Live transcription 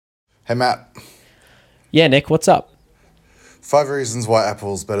Hey, Matt. Yeah, Nick, what's up? 5 reasons why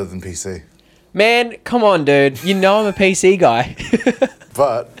Apple's better than PC. Man, come on, dude. You know I'm a PC guy.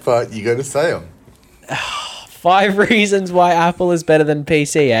 But you got to say them. 5 reasons why Apple is better than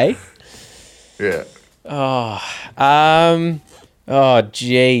PC, eh? Yeah. Oh,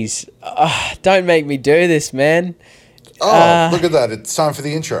 jeez. Don't make me do this, man. Look at that. It's time for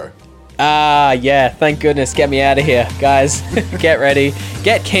the intro. Yeah, thank goodness. Get me out of here, guys. Get ready.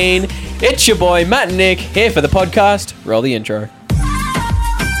 Get keen. It's your boy, Matt and Nick, here for the podcast. Roll the intro.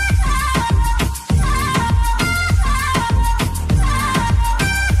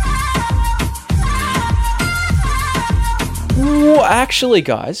 Well, actually,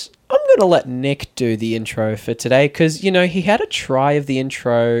 guys, I'm going to let Nick do the intro for today because, you know, he had a try of the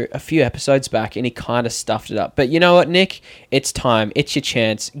intro a few episodes back and he kind of stuffed it up. But you know what, Nick? It's time. It's your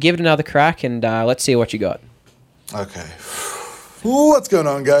chance. Give it another crack and let's see what you got. Okay. What's going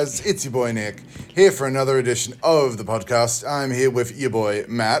on, guys? It's your boy, Nick, here for another edition of the podcast. I'm here with your boy,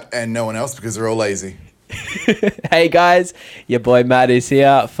 Matt, and no one else because they're all lazy. Hey guys, your boy Matt is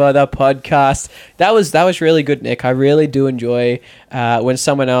here for the podcast. That was really good, Nick. I really do enjoy when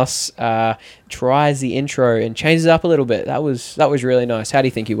someone else tries the intro and changes it up a little bit. That was really nice. How do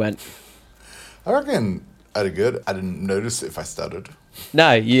you think you went? I reckon I did good. I didn't notice if I stuttered.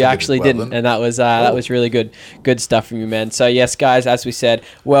 No, you actually didn't, and that was really good stuff from you, man. So yes, guys, as we said,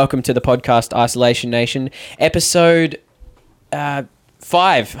 welcome to the podcast Isolation Nation, episode 5.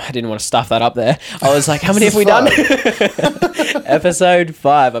 I didn't want to stuff that up there. I was like, how many have we done? Episode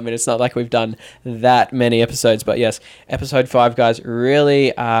 5. I mean, it's not like we've done that many episodes, but yes, episode 5, guys.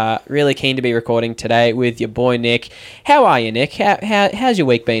 Really keen to be recording today with your boy Nick. How are you, Nick? How's your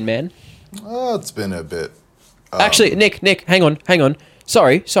week been, man? Oh, it's been a bit. Actually, Nick, hang on.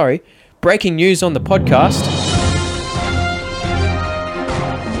 Sorry. Breaking news on the podcast.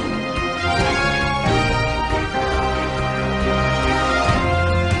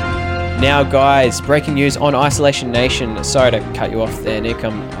 Now, guys, breaking news on Isolation Nation. Sorry to cut you off there, Nick.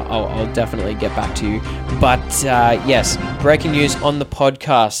 I'll definitely get back to you. But, yes, breaking news on the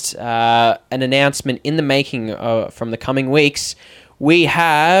podcast. An announcement in the making from the coming weeks. We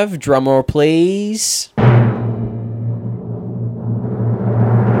have, drumroll please,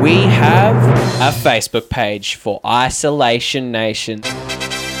 we have a Facebook page for Isolation Nation.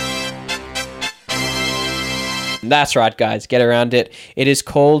 That's right, guys. Get around it. It is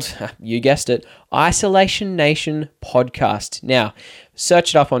called, you guessed it, Isolation Nation Podcast. Now,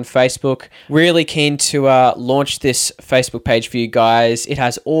 search it up on Facebook. Really keen to launch this Facebook page for you guys. It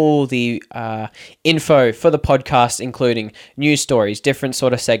has all the info for the podcast, including news stories, different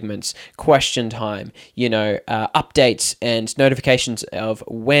sort of segments, question time, updates and notifications of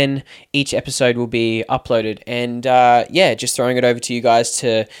when each episode will be uploaded. And just throwing it over to you guys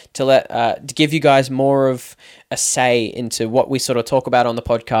to give you guys more of a say into what we sort of talk about on the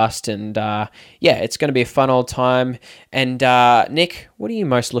podcast. And it's going to be a fun old time. And Nick, what are you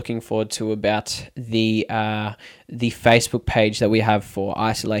most looking forward to about the Facebook page that we have for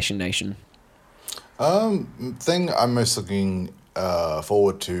Isolation Nation? Thing I'm most looking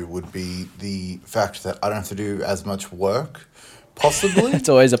forward to would be the fact that I don't have to do as much work, possibly. It's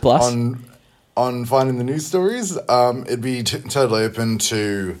always a plus. On finding the news stories. It'd be totally open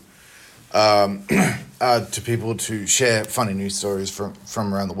to people to share funny news stories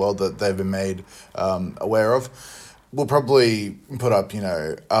from around the world that they've been made aware of. We'll probably put up,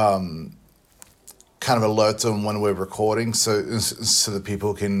 kind of alerts on when we're recording so that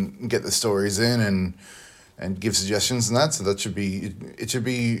people can get the stories in and give suggestions and that. So it should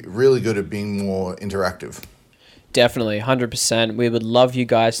be really good at being more interactive. Definitely, 100%. We would love you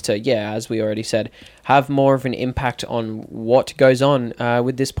guys to, as we already said, have more of an impact on what goes on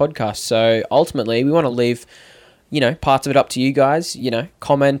with this podcast. So ultimately, we want to leave, parts of it up to you guys.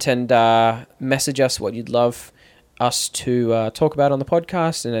 Comment and message us what you'd love us to talk about on the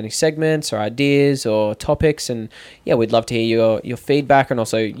podcast and any segments or ideas or topics. And we'd love to hear your feedback and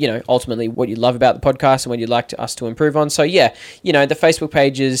also, ultimately what you love about the podcast and what you'd like us to improve on. So the Facebook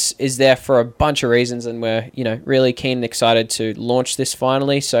page is there for a bunch of reasons, and we're, really keen and excited to launch this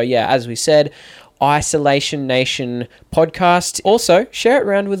finally. So as we said, Isolation Nation Podcast. Also, share it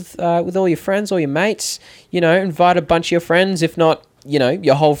around with all your friends, all your mates. Invite a bunch of your friends, if not,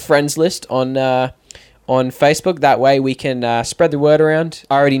 your whole friends list on Facebook. That way we can spread the word around.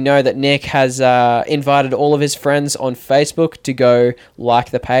 I already know that Nick has invited all of his friends on Facebook to go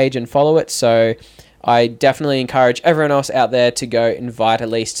like the page and follow it. So I definitely encourage everyone else out there to go invite at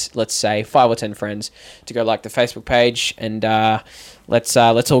least, let's say, 5 or 10 friends to go like the Facebook page, and let's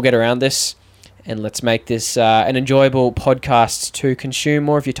all get around this. and let's make this an enjoyable podcast to consume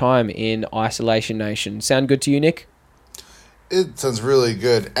more of your time in Isolation Nation. Sound good to you, Nick? It sounds really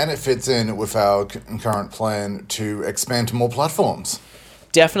good, and it fits in with our current plan to expand to more platforms.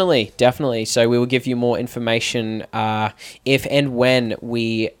 Definitely. So we will give you more information if and when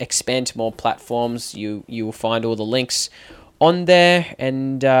we expand to more platforms. You will find all the links on there,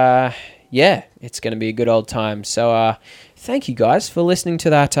 and it's going to be a good old time. So thank you guys for listening to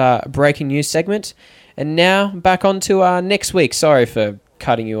that breaking news segment. And now back on to next week. Sorry for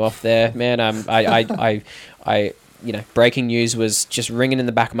cutting you off there, man. I breaking news was just ringing in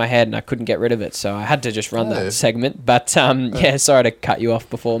the back of my head and I couldn't get rid of it. So I had to just run that segment. But sorry to cut you off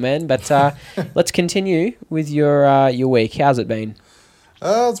before, man. But let's continue with your week. How's it been?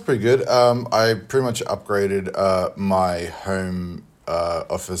 It's pretty good. I pretty much upgraded my home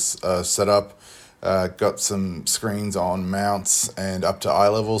office setup. Got some screens on mounts and up to eye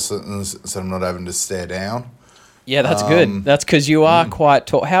level so I'm not having to stare down. Yeah, that's good. That's because you are quite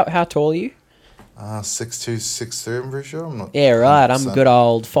tall. How tall are you? 6'2", 6'3", I'm pretty sure. I'm not. Yeah, right. 100%. I'm good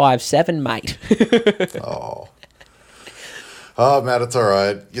old 5'7", mate. Matt, it's all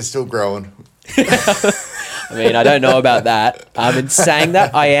right. You're still growing. I mean, I don't know about that. In saying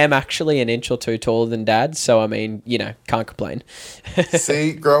that, I am actually an inch or two taller than Dad, so I mean, can't complain.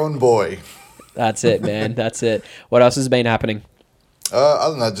 See, growing boy. That's it, man. That's it. What else has been happening?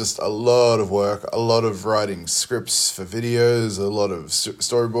 Other than that, just a lot of work, a lot of writing scripts for videos, a lot of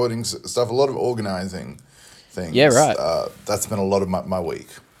storyboarding stuff, a lot of organizing things. Yeah, right. That's been a lot of my week.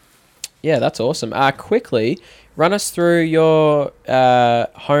 Yeah, that's awesome. Quickly, run us through your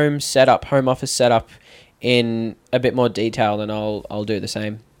home office setup in a bit more detail, and I'll do the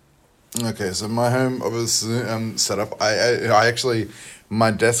same. Okay, so my home office setup, I actually,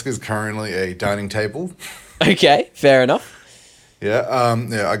 my desk is currently a dining table. Okay, fair enough. Yeah,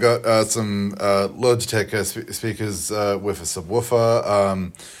 I got some Logitech speakers with a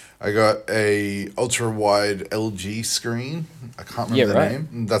subwoofer. I got a ultra-wide LG screen. I can't remember the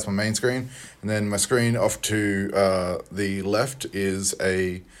name. That's my main screen. And then my screen off to the left is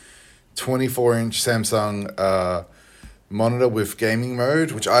a 24-inch Samsung monitor with gaming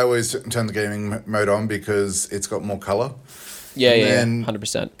mode, which I always turn the gaming mode on because it's got more color. Yeah,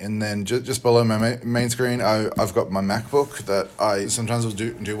 100%. And then just below my main screen, I've got my MacBook that I sometimes will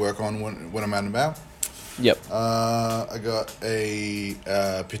do work on when I'm out and about. Yep. I got a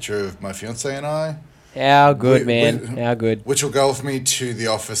picture of my fiance and I. How good, man. How good. Which will go with me to the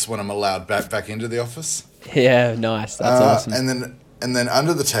office when I'm allowed back into the office. Yeah, nice. That's awesome. And then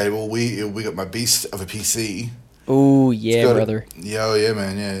under the table, we got my beast of a PC. Oh, yeah, brother. Yeah,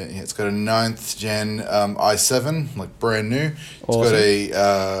 man. Yeah. It's got a 9th gen i7, like brand new. Awesome. It's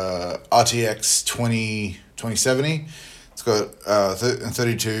got a RTX 2070. It's got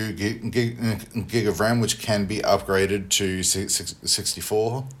 32 gig of RAM, which can be upgraded to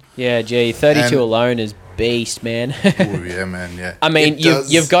 64. Yeah, gee, 32 alone is beast, man. Oh, yeah, man, yeah. I mean,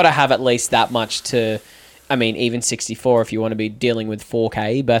 you've got to have at least that much to... I mean, even 64 if you want to be dealing with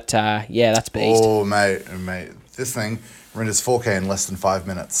 4K, but yeah, that's beast. Oh, mate. This thing renders 4K in less than 5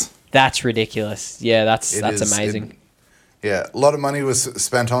 minutes. That's ridiculous. Yeah, that's amazing. A lot of money was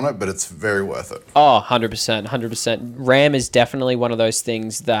spent on it, but it's very worth it. Oh, 100%. RAM is definitely one of those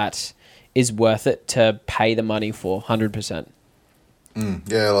things that is worth it to pay the money for, 100%.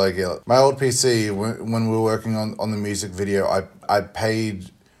 Yeah. My old PC, when we were working on the music video, I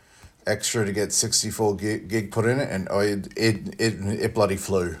paid extra to get 64 gig put in it, and it bloody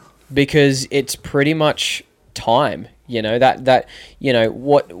flew. Because it's pretty much time,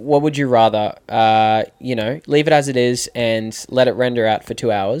 what would you rather, leave it as it is and let it render out for 2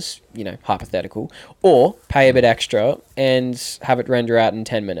 hours, hypothetical, or pay a bit extra and have it render out in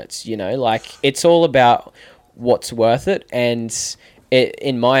 10 minutes, it's all about what's worth it. And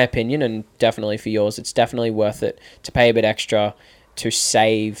in my opinion, and definitely for yours, it's definitely worth it to pay a bit extra to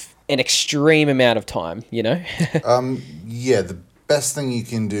save an extreme amount of time, the best thing you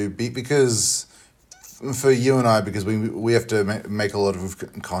can do, because for you and I, because we have to make a lot of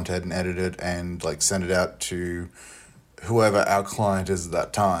content and edit it and send it out to whoever our client is at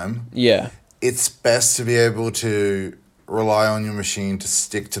that time. Yeah. It's best to be able to rely on your machine to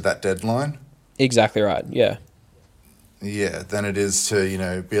stick to that deadline. Exactly right. Yeah. Yeah, than it is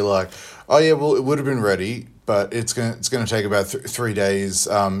to, be like, oh yeah, well, it would have been ready, but it's gonna take about 3 days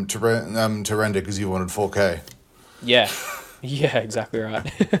to render because you wanted 4K. Yeah. Yeah, exactly right.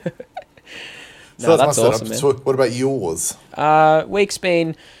 So that's awesome, man. So what about yours? Week's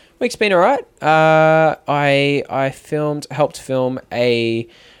been all right. I helped film a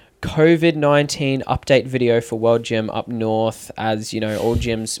COVID-19 update video for World Gym up north, as all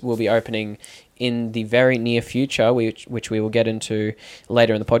gyms will be opening in the very near future, which we will get into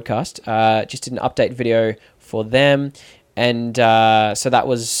later in the podcast. Just did an update video for them. And so that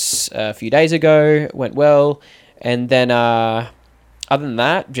was a few days ago, went well. And then other than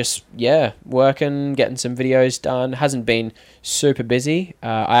that, just, working, getting some videos done. Hasn't been super busy.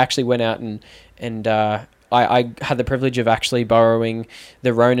 I actually went out and I had the privilege of actually borrowing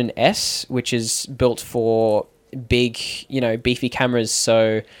the Ronin S, which is built for big, beefy cameras.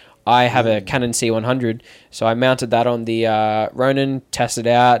 So I have a Canon C100, so I mounted that on the Ronin, tested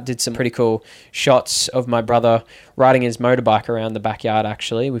out, did some pretty cool shots of my brother riding his motorbike around the backyard,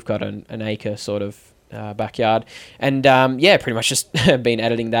 actually. We've got an acre sort of backyard. And pretty much just been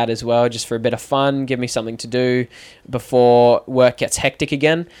editing that as well, just for a bit of fun, give me something to do before work gets hectic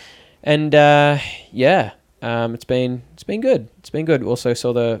again. And it's been good. It's been good. Also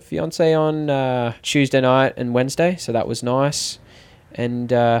saw the fiance on Tuesday night and Wednesday, so that was nice. And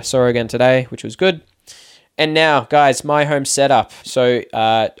saw her again today, which was good. And now, guys, my home setup. So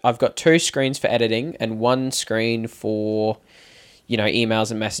I've got 2 screens for editing and 1 screen for,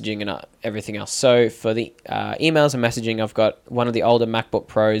 emails and messaging and everything else. So for the emails and messaging, I've got one of the older MacBook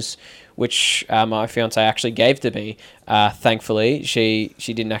Pros, which my fiance actually gave to me. Thankfully, she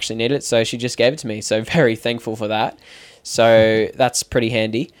didn't actually need it, so she just gave it to me. So very thankful for that. So that's pretty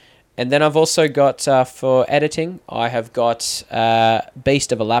handy. And then I've also got, for editing, I have got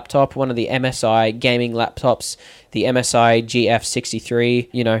beast of a laptop, one of the MSI gaming laptops, the MSI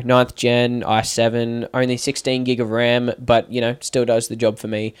GF63, 9th gen, i7, only 16 gig of RAM, but, still does the job for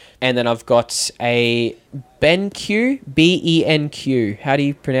me. And then I've got a BenQ, BenQ. How do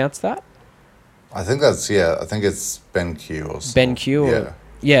you pronounce that? I think it's BenQ or something. BenQ?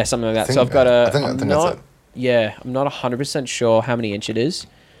 Yeah, something like that. So I've got I think that's it. Yeah, I'm not 100% sure how many inch it is.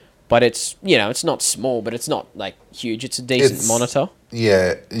 But it's, it's not small, but it's not, huge. It's a decent monitor.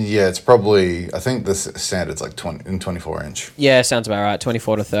 Yeah, it's probably, I think the standard's 24 inch. Yeah, sounds about right.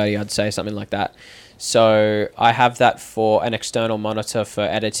 24 to 30, I'd say, something like that. So I have that for an external monitor for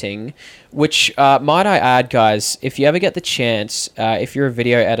editing, which, might I add, guys, if you ever get the chance, if you're a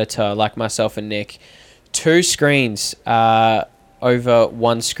video editor like myself and Nick, 2 screens over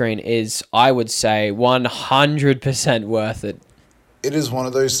 1 screen is, I would say, 100% worth it. It is one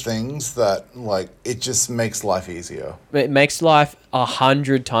of those things that, it just makes life easier. It makes life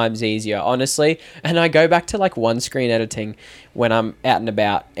 100 times easier, honestly. And I go back to, 1 screen editing when I'm out and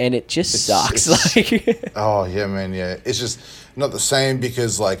about, and it just sucks. Oh, yeah, man, yeah. It's just not the same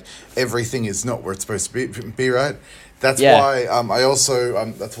because, everything is not where it's supposed to be, right? That's why I also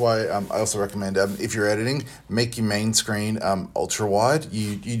recommend if you're editing, make your main screen ultra wide.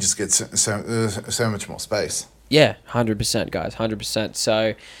 You just get so much more space. Yeah, 100%, guys, 100%.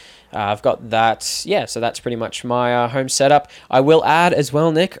 So I've got that. Yeah, so that's pretty much my home setup. I will add as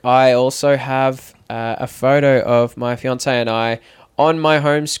well, Nick, I also have a photo of my fiance and I on my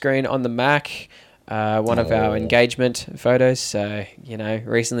home screen on the Mac. One of our engagement photos. So,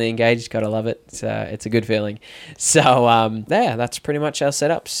 recently engaged, gotta love it. It's a good feeling. So, that's pretty much our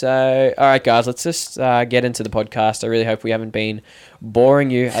setup. So, all right, guys, let's just get into the podcast. I really hope we haven't been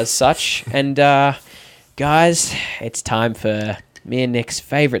boring you as such. And, guys, it's time for me and Nick's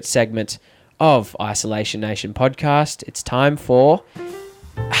favourite segment of Isolation Nation podcast. It's time for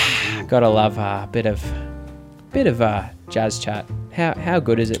gotta love a bit of jazz chat. How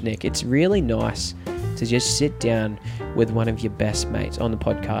good is it, Nick? It's really nice to just sit down with one of your best mates on the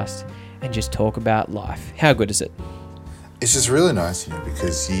podcast and just talk about life. How good is it? It's just really nice,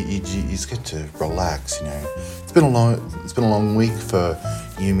 because you just get to relax. It's been a long week for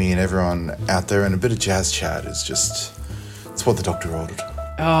you, me, and everyone out there, and a bit of jazz chat is it's what the doctor ordered.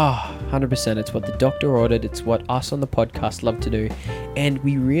 Oh, 100%. It's what the doctor ordered. It's what us on the podcast love to do. And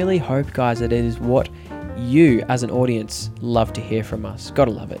we really hope, guys, that it is what you as an audience love to hear from us.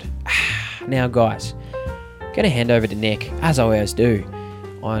 Gotta love it. Now, guys, gonna hand over to Nick, as I always do,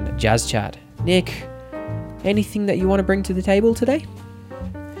 on Jazz Chat. Nick, anything that you want to bring to the table today?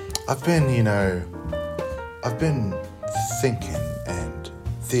 I've been thinking and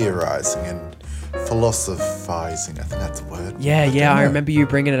theorizing and philosophizing. I think that's a word. Yeah. I remember you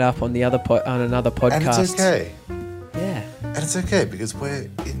bringing it up on another podcast. And it's okay. Yeah. And it's okay because we're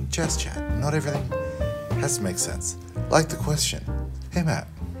in Jazz Chat. Not everything has to make sense. Like the question, hey Matt.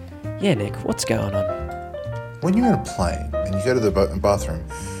 Yeah, Nick, what's going on? When you're in a plane and you go to the bathroom,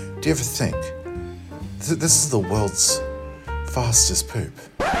 do you ever think, this is the world's fastest poop?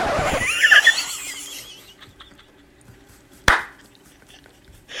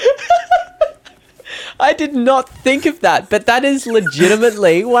 I did not think of that, but that is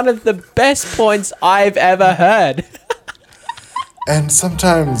legitimately one of the best points I've ever heard. And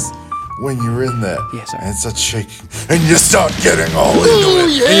sometimes when you're in there. Yeah, sorry. And it starts shaking. And you start getting all into it.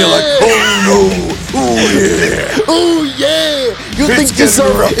 yeah. And you're like, oh no. Oh yeah. Oh yeah! You think to getting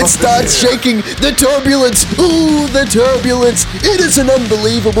yourself, rough it up starts in here. shaking. The turbulence! Ooh, the turbulence! It is an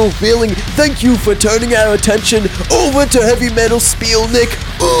unbelievable feeling. Thank you for turning our attention over to heavy metal spiel, Nick.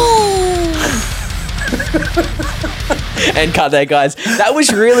 Ooh! And cut there, guys. That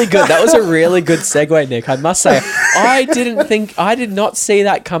was really good. That was a really good segue, Nick. I must say, I did not see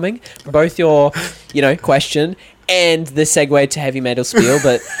that coming. Both your, question and the segue to heavy metal spiel.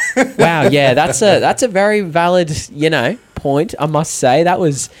 But wow, yeah, that's a very valid, point. I must say that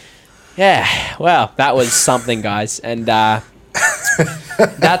was, wow, that was something, guys, and that's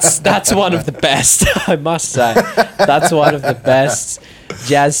one of the best. I must say, that's one of the best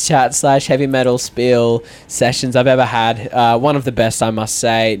jazz chat / heavy metal spiel sessions I've ever had. One of the best, I must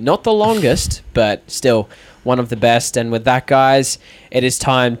say. Not the longest, but still one of the best. And with that, guys, it is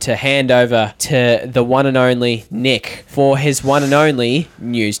time to hand over to the one and only Nick for his one and only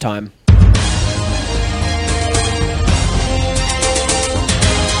news time.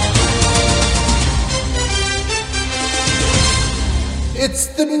 It's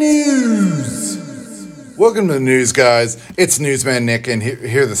the news. Welcome to the news, guys. It's Newsman Nick, and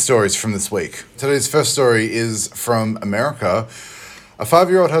here are the stories from this week. Today's first story is from America. A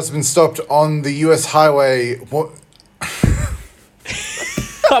 5-year-old has been stopped on the U.S. highway. What?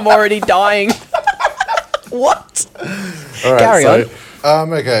 I'm already dying. What? All right, Carry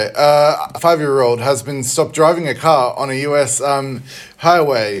on. Okay. A 5-year-old has been stopped driving a car on a U.S.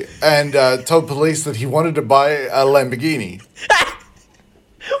 Highway and told police that he wanted to buy a Lamborghini.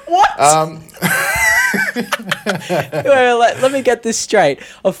 What? Well, let me get this straight.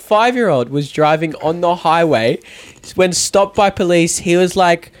 A 5-year-old was driving on the highway. When stopped by police, he was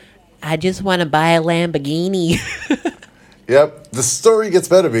like, I just want to buy a Lamborghini. Yep. The story gets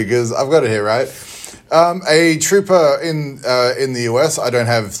better because I've got it here, right? A trooper in the US, I don't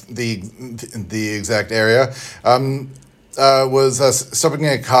have the exact area, was stopping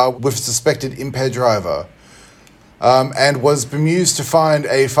a car with a suspected impaired driver. And was bemused to find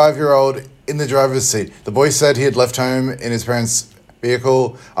a 5-year-old in the driver's seat. The boy said he had left home in his parents'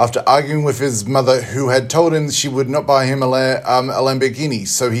 vehicle after arguing with his mother, who had told him she would not buy him a Lamborghini.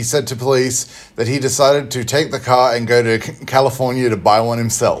 So he said to police that he decided to take the car and go to California to buy one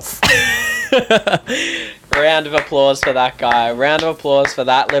himself. Round of applause for that guy. Round of applause for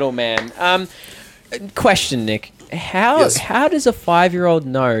that little man. Question, Nick. How does a 5-year-old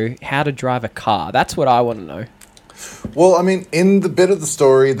know how to drive a car? That's what I want to know. Well, I mean, in the bit of the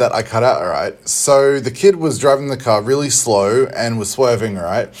story that I cut out, right? So the kid was driving the car really slow and was swerving,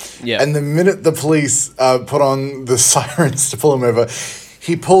 right? Yeah. And the minute the police put on the sirens to pull him over,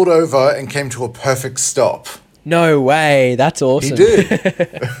 he pulled over and came to a perfect stop. No way. That's awesome. He did.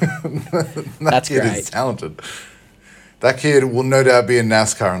 That's kid great. is talented. That kid will no doubt be in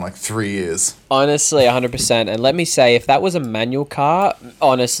NASCAR in like 3 years. Honestly, 100%. And let me say, if that was a manual car,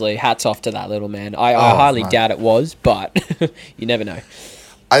 honestly, hats off to that little man. I highly doubt it was, but you never know.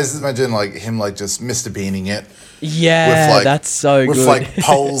 I just imagine like him like just Mr. Beaning it. Yeah, with, like, that's so with good. Like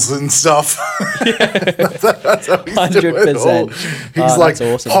poles and stuff. That's how he's 100%. doing it all. He's like,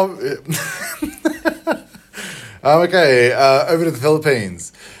 that's awesome. Okay, over to the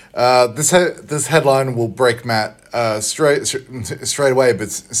Philippines. This headline will break Matt straight away,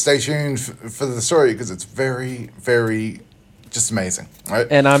 but stay tuned for the story because it's very, very just amazing, right?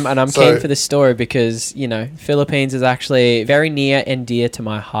 And I'm keen for this story because Philippines is actually very near and dear to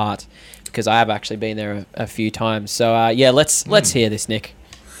my heart because I have actually been there a few times. So let's hear this, Nick.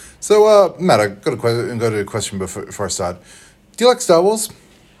 So Matt, I got a question before I start. Do you like Star Wars?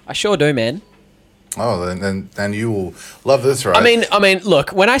 I sure do, man. Oh, then you will love this, right? I mean, look.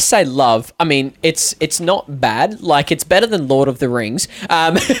 When I say love, I mean it's not bad. Like it's better than Lord of the Rings,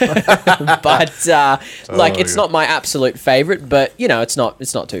 but it's not my absolute favorite. But it's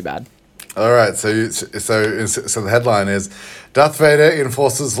not too bad. All right, so the headline is Darth Vader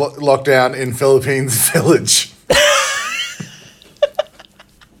enforces lockdown in Philippines village.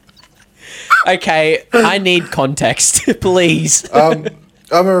 Okay, I need context, please.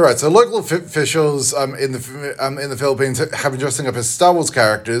 All right. So local officials in the Philippines have been dressing up as Star Wars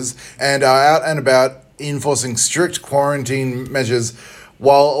characters and are out and about enforcing strict quarantine measures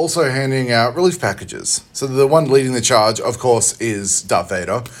while also handing out relief packages. So the one leading the charge, of course, is Darth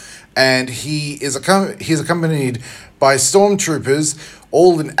Vader, and he's accompanied by stormtroopers,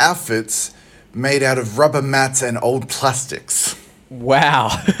 all in outfits made out of rubber mats and old plastics.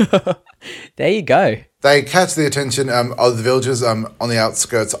 Wow. There you go. They catch the attention of the villagers on the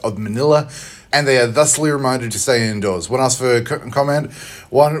outskirts of Manila. and they are thusly reminded to stay indoors. When asked for comment,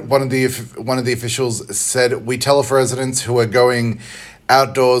 one of the officials said, "We tell of residents who are going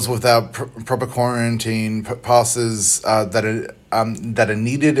outdoors without proper quarantine passes that are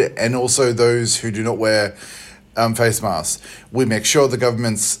needed, and also those who do not wear face masks. We make sure the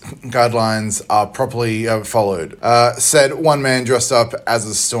government's guidelines are properly followed," said one man dressed up as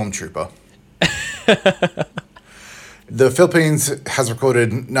a stormtrooper. The Philippines has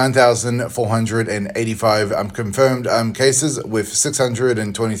recorded 9,485 confirmed cases with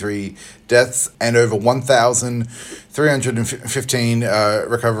 623 deaths and over 1,315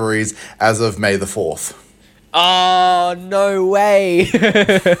 recoveries as of May the 4th. Oh, no way.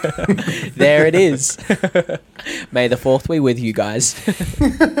 There it is. May the 4th be with you guys.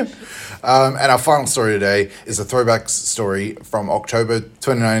 And our final story today is a throwback story from October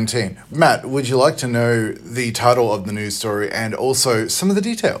 2019. Matt, would you like to know the title of the news story and also some of the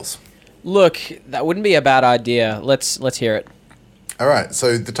details? Look, that wouldn't be a bad idea. Let's hear it. All right,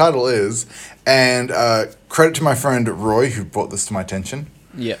 so the title is, and credit to my friend Roy who brought this to my attention.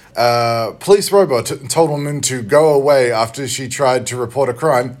 Yeah. Police robot told woman to go away after she tried to report a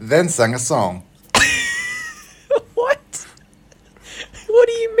crime, then sang a song. What? What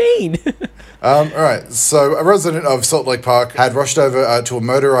do you mean? All right, so a resident of Salt Lake Park had rushed over to a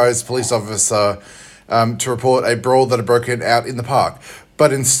motorized police officer to report a brawl that had broken out in the park.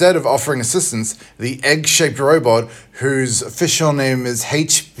 But instead of offering assistance, the egg-shaped robot, whose official name is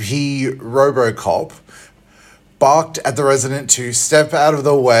HP Robocop, barked at the resident to step out of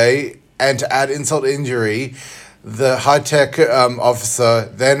the way, and to add insult to injury, the high-tech officer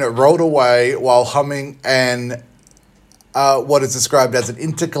then rolled away while humming what is described as an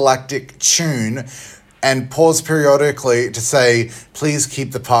intergalactic tune, and paused periodically to say, "Please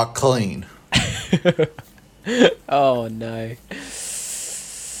keep the park clean." Oh, no.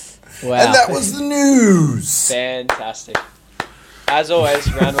 Wow. And that was the news. Fantastic. As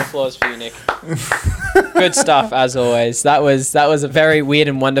always, round of applause for you, Nick. Good stuff, as always. That was a very weird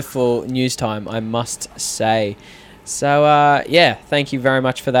and wonderful news time, I must say. So, yeah, thank you very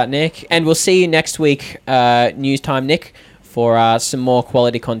much for that, Nick. And we'll see you next week, news time, Nick, for some more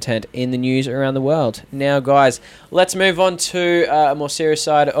quality content in the news around the world. Now, guys, let's move on to a more serious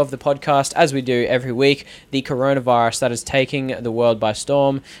side of the podcast, as we do every week, the coronavirus that is taking the world by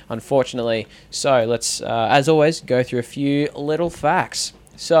storm, unfortunately. So let's, as always, go through a few little facts.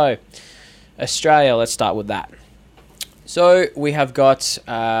 So, Australia, let's start with that. So we have got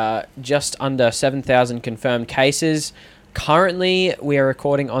just under 7,000 confirmed cases. Currently, we are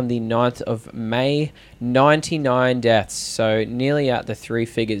recording on the 9th of May, 99 deaths, so nearly at the 3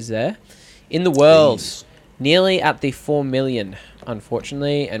 figures there. In the world, nearly at the 4 million,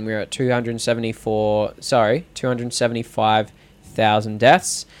 unfortunately, and we're at 275,000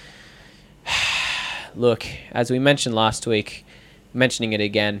 deaths. Look, as we mentioned last week, mentioning it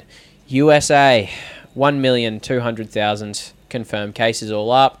again, USA, 1,200,000 confirmed cases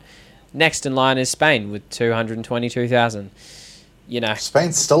all up. Next in line is Spain with 222,000. You know,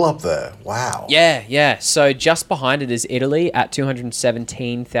 Spain's still up there. Wow. Yeah. So just behind it is Italy at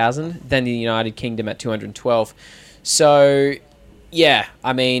 217,000. Then the United Kingdom at 212. So, yeah,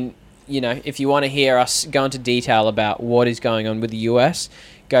 I mean, you know, if you want to hear us go into detail about what is going on with the US,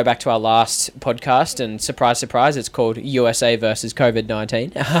 go back to our last podcast, and surprise, surprise, it's called USA versus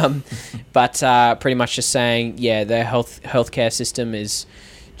COVID-19. But pretty much just saying, yeah, their healthcare system is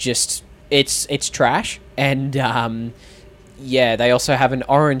just it's trash, and yeah, they also have an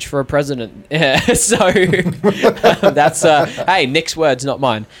orange for a president. So that's hey, Nick's words, not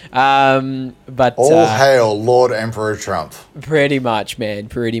mine. But all hail Lord Emperor Trump. Pretty much, man,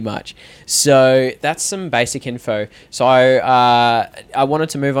 pretty much. So that's some basic info. So I wanted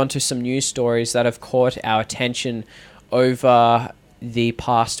to move on to some news stories that have caught our attention over the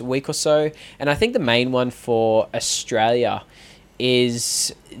past week or so, and I think the main one for Australia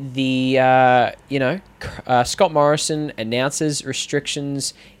is the, Scott Morrison announces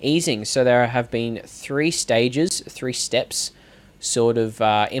restrictions easing. So there have been 3 steps sort of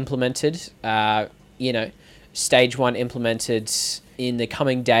implemented. Stage 1 implemented in the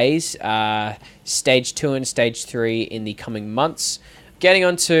coming days, Stage 2 and Stage 3 in the coming months.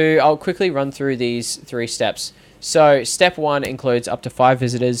 I'll quickly run through these 3 steps. So step 1 includes up to 5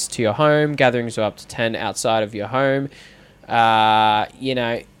 visitors to your home, gatherings of up to 10 outside of your home. I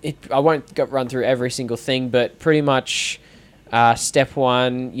won't run through every single thing, but pretty much step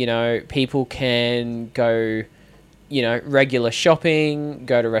 1, people can go, regular shopping,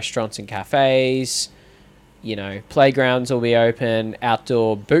 go to restaurants and cafes, Playgrounds will be open,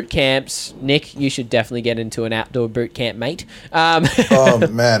 outdoor boot camps. Nick, you should definitely get into an outdoor boot camp, mate. Oh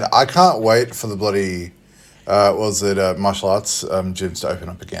man, I can't wait for the bloody martial arts gyms to open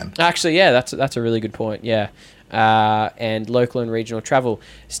up again. Actually, yeah, that's a really good point. Yeah. And local and regional travel.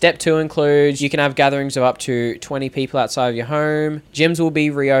 Step 2 includes you can have gatherings of up to 20 people outside of your home. Gyms will be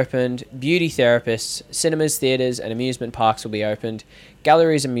reopened. Beauty therapists, cinemas, theatres, and amusement parks will be opened.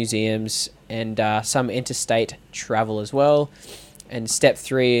 Galleries and museums, and some interstate travel as well. And step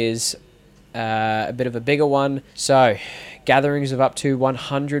 3 is a bit of a bigger one. So, gatherings of up to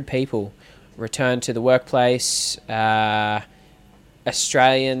 100 people. Return to the workplace.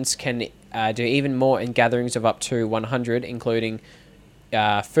 Australians can do even more in gatherings of up to 100, including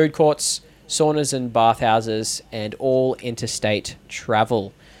food courts, saunas and bathhouses, and all interstate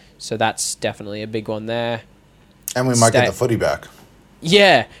travel. So that's definitely a big one there. And we might get the footy back.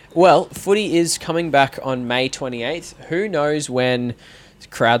 Yeah, well, footy is coming back on May 28th. Who knows when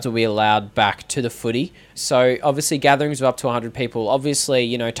crowds will be allowed back to the footy. So obviously gatherings of up to 100 people.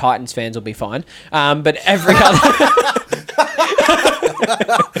 Obviously, Titans fans will be fine. But every other...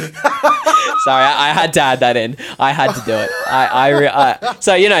 Sorry, I had to add that in. I had to do it.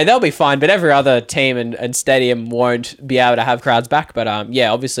 So, they'll be fine, but every other team and stadium won't be able to have crowds back. But,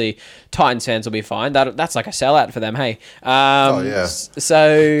 obviously, Titans fans will be fine. That's like a sellout for them, hey. Yeah.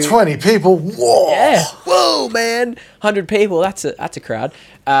 So... 20 people? Whoa! Yeah. Whoa, man. 100 people, that's a crowd.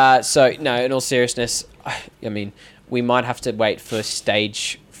 So, no, in all seriousness, I mean, we might have to wait for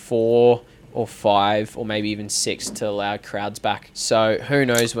stage 4 or 5 or maybe even 6 to allow crowds back. So who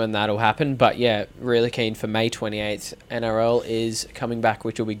knows when that'll happen. But yeah, really keen for May 28th. NRL is coming back,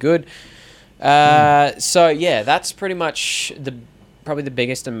 which will be good. So yeah, that's pretty much probably the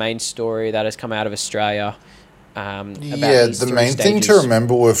biggest and main story that has come out of Australia. The main thing to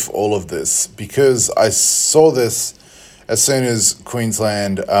remember with all of this, because I saw this as soon as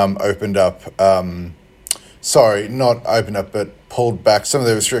Queensland opened up, sorry, not opened up, but pulled back some of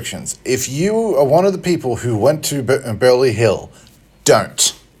the restrictions. If you are one of the people who went to Burleigh Hill,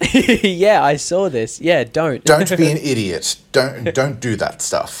 don't. Yeah, I saw this. Yeah, don't. Don't be an idiot. Don't do that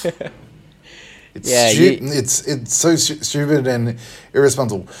stuff. It's so stupid and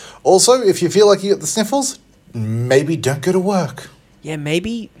irresponsible. Also, if you feel like you got the sniffles, maybe don't go to work. Yeah,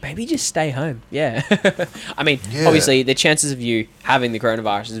 maybe just stay home. Yeah. I mean, obviously, the chances of you having the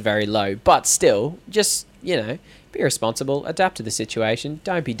coronavirus is very low, but still, just, be responsible, adapt to the situation,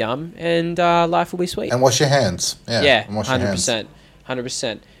 don't be dumb, and life will be sweet. And wash your hands. Yeah, and wash 100%.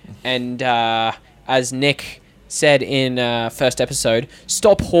 100%. And as Nick said in first episode,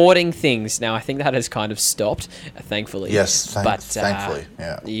 stop hoarding things. Now, I think that has kind of stopped, thankfully. Yes, thankfully,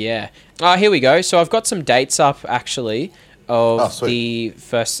 yeah. Yeah. Here we go. So I've got some dates up, actually, of the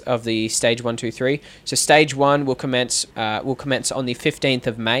first of the stage 1, 2, 3. So stage 1 will commence on the 15th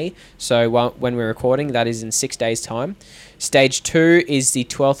of May. So when we're recording, that is in 6 days' time. Stage 2 is the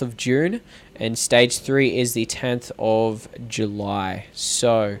 12th of June, and stage 3 is the 10th of July.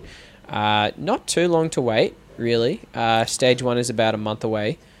 So not too long to wait, really. Stage 1 is about a month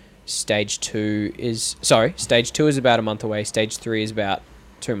away. Stage 2 is about a month away. Stage 3 is about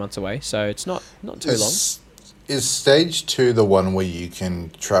 2 months away. So it's not too long. Is stage 2 the one where you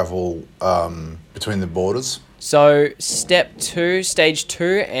can travel between the borders? So stage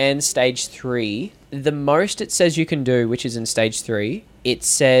 2 and stage 3, the most it says you can do, which is in stage 3, it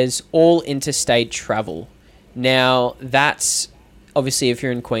says all interstate travel. Now, that's obviously if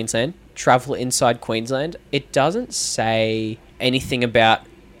you're in Queensland, travel inside Queensland. It doesn't say anything about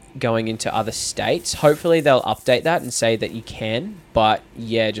going into other states. Hopefully they'll update that and say that you can, but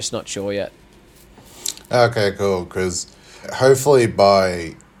yeah, just not sure yet. Okay, cool, because hopefully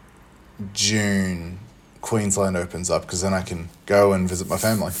by June, Queensland opens up, because then I can go and visit my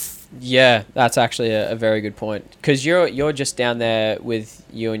family. Yeah, that's actually a very good point, because you're just down there with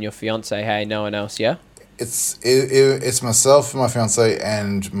you and your fiance, hey, no one else, yeah? It's myself, my fiance,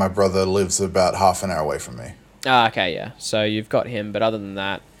 and my brother lives about half an hour away from me. Okay, yeah, so you've got him, but other than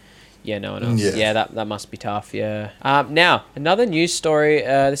that, yeah, no one else. Yeah, that must be tough, yeah. Now, another news story,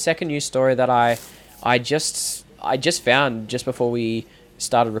 the second news story that I just found just before we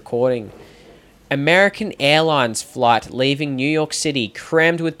started recording. American Airlines flight leaving New York City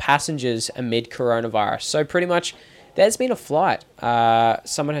crammed with passengers amid coronavirus. So pretty much there's been a flight.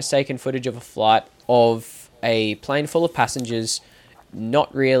 Someone has taken footage of a flight of a plane full of passengers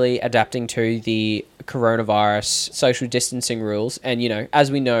not really adapting to the coronavirus social distancing rules. And,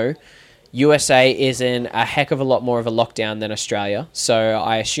 as we know, USA is in a heck of a lot more of a lockdown than Australia. So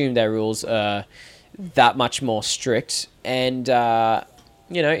I assume their rules are that much more strict, and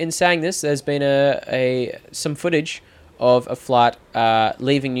in saying this, there's been some footage of a flight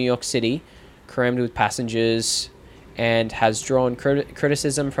leaving New York City, crammed with passengers, and has drawn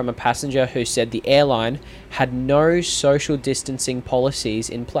criticism from a passenger who said the airline had no social distancing policies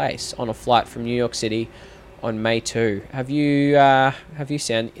in place on a flight from New York City on May 2. Have you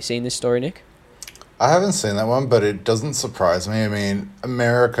seen this story, Nick? I haven't seen that one, but it doesn't surprise me. I mean,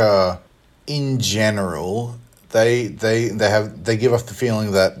 America in general, they give off the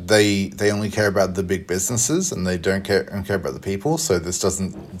feeling that they only care about the big businesses and they don't care about the people. So this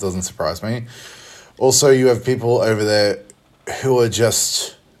doesn't surprise me. Also, you have people over there who are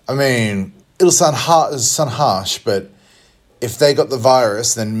just, I mean, it'll sound harsh, but if they got the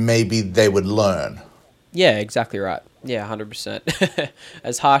virus, then maybe they would learn. Yeah, exactly right. Yeah, 100%.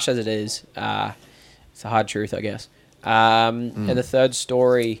 As harsh as it is, it's a hard truth, I guess. And the third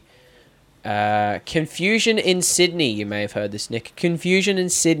story, confusion in Sydney. You may have heard this, Nick. Confusion in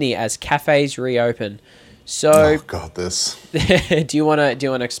Sydney as cafes reopen. So, oh God, this. do you want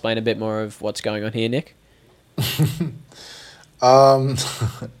to explain a bit more of what's going on here, Nick? Good. I'll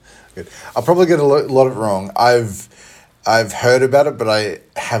probably get a lot of it wrong. I've heard about it, but I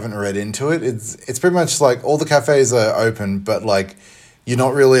haven't read into it. It's pretty much like all the cafes are open, but like you're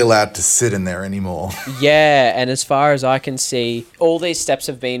not really allowed to sit in there anymore. Yeah, and as far as I can see, all these steps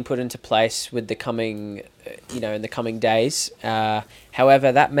have been put into place with the coming, in the coming days.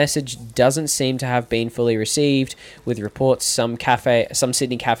 However, that message doesn't seem to have been fully received, with reports some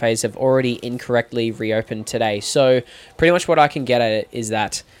Sydney cafes have already incorrectly reopened today. So pretty much what I can get at it is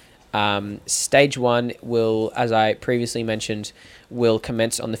that stage 1 will, as I previously mentioned, will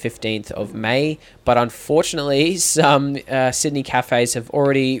commence on the 15th of May. But unfortunately, some Sydney cafes have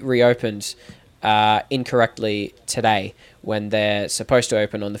already reopened incorrectly today when they're supposed to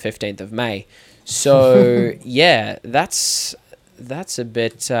open on the 15th of May. So, yeah, that's a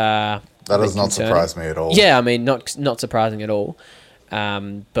bit that does not surprise me at all. Yeah, I mean, not surprising at all.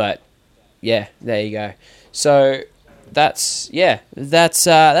 But, yeah, there you go. So that's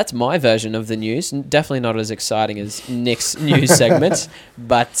my version of the news. Definitely not as exciting as Nick's news segment,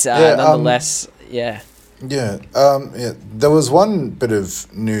 but nonetheless, yeah. Yeah, there was one bit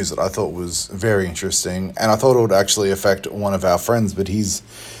of news that I thought was very interesting, and I thought it would actually affect one of our friends, but he's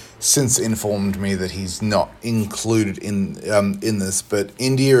since informed me that he's not included in this. But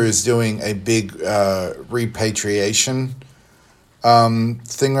India is doing a big repatriation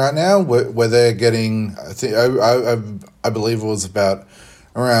thing right now, where they're getting, I believe it was about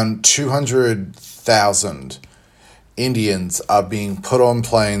around 200,000 Indians are being put on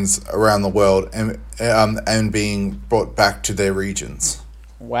planes around the world and being brought back to their regions.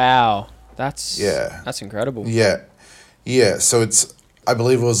 Wow, that's incredible. Yeah. So it's, I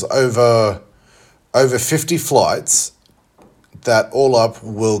believe it was over 50 flights that all up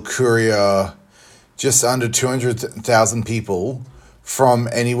will courier just under 200,000 people from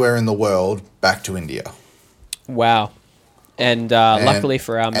anywhere in the world back to India. Wow. And luckily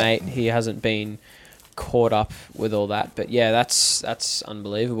for our mate, he hasn't been caught up with all that. But yeah, that's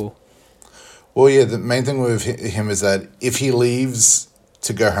unbelievable. Well, yeah, the main thing with him is that if he leaves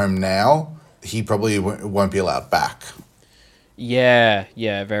to go home now, he probably won't be allowed back. Yeah,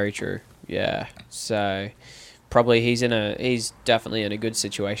 very true. Yeah. So probably he's definitely in a good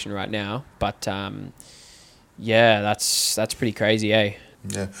situation right now. But yeah, that's pretty crazy, eh?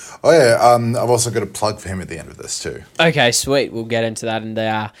 Yeah. Oh, yeah. I've also got a plug for him at the end of this too. Okay, sweet. We'll get into that in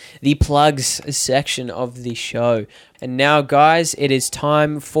the plugs section of the show. And now, guys, it is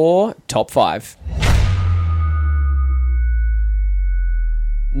time for Top 5.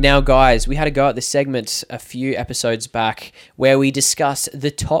 Now, guys, we had a go at this segment a few episodes back where we discussed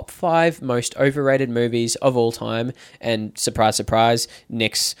the top 5 most overrated movies of all time. And surprise, surprise,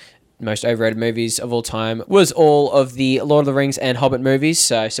 Nick's most overrated movies of all time was all of the Lord of the Rings and Hobbit movies.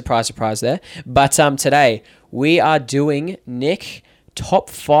 So surprise, surprise there. But today we are doing, Nick, top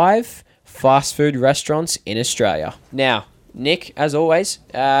 5 fast food restaurants in Australia. Now, Nick, as always,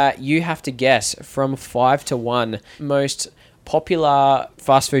 you have to guess from 5 to 1 most popular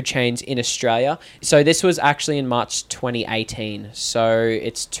fast food chains in Australia. So this was actually in March 2018. So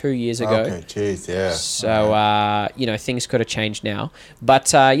it's 2 years ago. Okay, jeez, yeah. So, things could have changed now. But,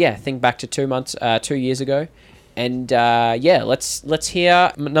 think back to 2 years ago. And, let's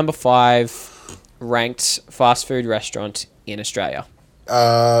hear number 5 ranked fast food restaurant in Australia.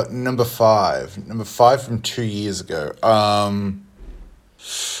 Number 5 from 2 years ago. I'm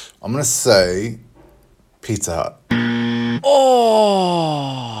going to say Pizza Hut.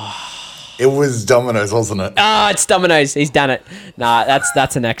 Oh, It was Domino's, wasn't it? It's Domino's. He's done it. Nah,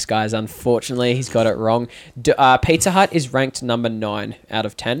 that's an X, guys. Unfortunately, he's got it wrong. Pizza Hut is ranked number 9 out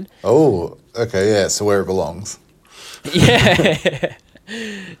of 10. Oh, okay, yeah. So where it belongs. Yeah.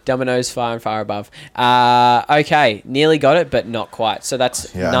 Domino's far and far above. Okay, nearly got it, but not quite. So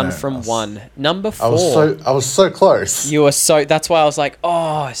that's none from 1. Number 4. I was so close. You were so. That's why I was like,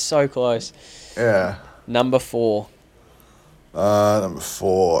 oh, so close. Yeah. Number 4. Number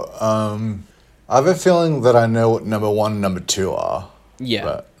 4. I have a feeling that I know what number 1 and number 2 are. Yeah.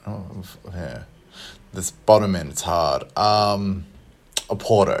 But, yeah. This bottom end, it's hard.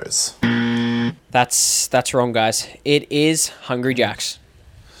 Portos. That's wrong, guys. It is Hungry Jack's.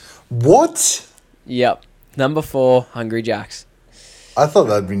 What? Yep. Number 4, Hungry Jack's. I thought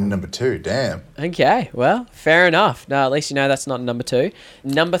that'd be number 2. Damn. Okay, well, fair enough. No, at least you know that's not number 2.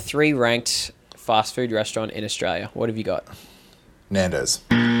 Number 3 ranked fast food restaurant in Australia. What have you got? Nando's.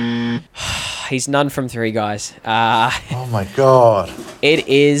 He's none from 3, guys. Oh my god. It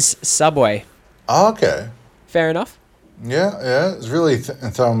is Subway. Oh, okay. Fair enough. Yeah. It's really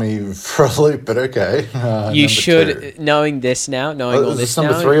throwing me for a loop, but okay. You should, 2. Knowing this now, knowing all this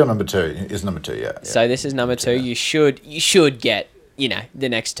number now. 3 or number 2? It's number 2, yeah. So this is number 2. You should get, the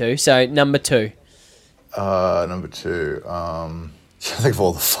next 2. So number 2. Number 2. I think of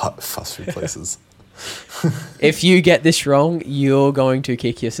all the fast food places. If you get this wrong, you're going to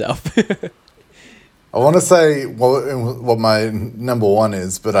kick yourself. I want to say what my number 1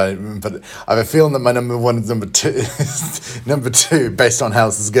 is, but I have a feeling that my number 1 is number 2. Number 2, based on how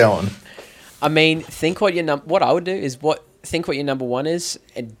this is going. I mean, think what your what I would do is think what your number 1 is,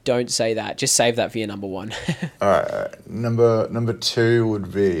 and don't say that. Just save that for your number 1. All right. Number 2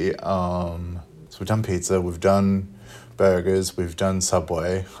 would be so we've done pizza, we've done burgers, we've done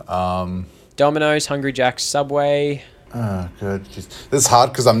Subway. Domino's, Hungry Jack's, Subway. Oh, good. This is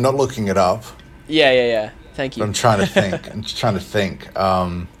hard because I'm not looking it up. Yeah. Thank you. But I'm trying to think.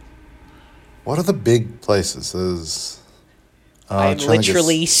 What are the big places? I'm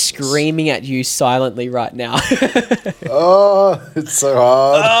literally screaming at you silently right now. Oh, it's so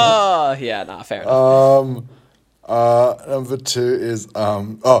hard. Oh, yeah, nah, fair enough. Number 2 is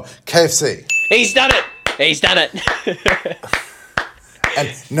KFC. He's done it.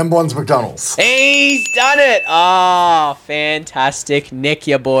 And number 1's McDonald's. He's done it. Oh, fantastic. Nick,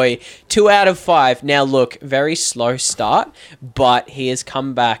 your boy. 2 out of 5. Now, look, very slow start, but he has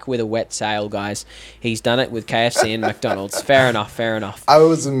come back with a wet sail, guys. He's done it with KFC and McDonald's. Fair enough. I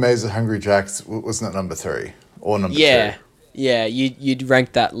was amazed that Hungry Jack's wasn't number 3 or number 2. Yeah, you'd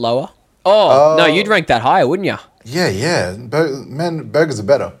rank that lower. Oh, no, you'd rank that higher, wouldn't you? Yeah. Burgers are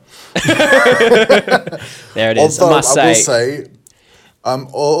better. There it is. I will say...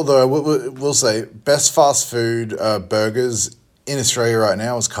 although I will say, best fast food burgers in Australia right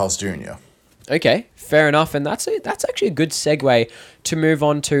now is Carl's Jr. Okay, fair enough. And that's actually a good segue to move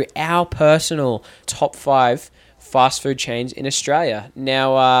on to our personal top 5 fast food chains in Australia.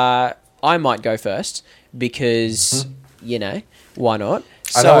 Now, I might go first because, why not?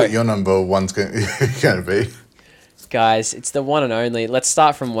 I know what your number 1's going to be. Guys, it's the one and only. Let's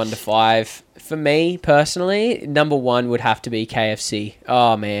start from 1 to 5. For me, personally, number 1 would have to be KFC.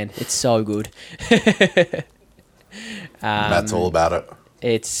 Oh, man, it's so good. That's all about it.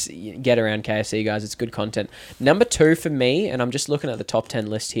 It's get around KFC, guys. It's good content. Number 2 for me, and I'm just looking at the top 10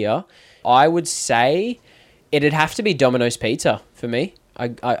 list here, I would say it'd have to be Domino's Pizza for me. I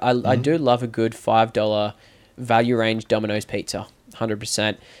do love a good $5 value range Domino's Pizza,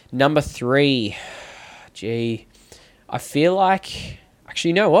 100%. Number 3, I feel like... Actually,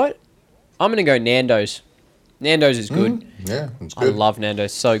 you know what? I'm going to go Nando's. Nando's is good. Yeah, it's good. I love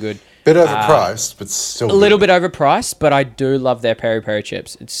Nando's. So good. Bit overpriced, but still a little bit overpriced, but I do love their peri-peri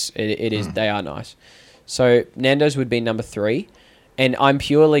chips. It is. They are nice. So Nando's would be number 3. And I'm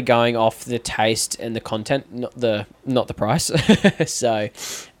purely going off the taste and the content, not the price. So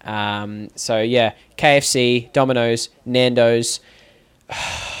yeah, KFC, Domino's, Nando's.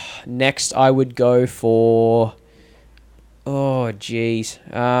 Next, I would go for... Oh, geez.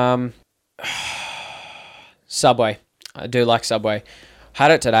 Subway. I do like Subway.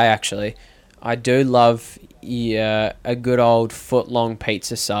 Had it today, actually. I do love a good old foot-long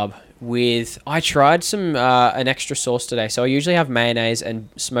pizza sub with... I tried some an extra sauce today. So I usually have mayonnaise and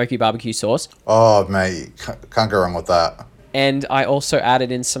smoky barbecue sauce. Oh, mate. Can't go wrong with that. And I also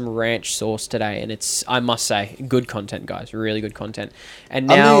added in some ranch sauce today. And it's, I must say, good content, guys. Really good content. And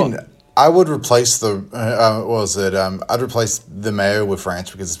now... I would replace I'd replace the mayo with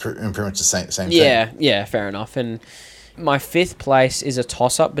ranch because it's pretty much the same thing. Yeah, fair enough. And my 5th place is a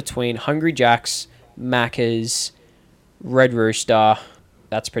toss-up between Hungry Jack's, Macca's, Red Rooster.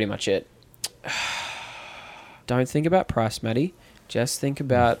 That's pretty much it. Don't think about price, Matty. Just think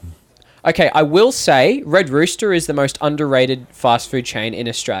about... Okay, I will say Red Rooster is the most underrated fast food chain in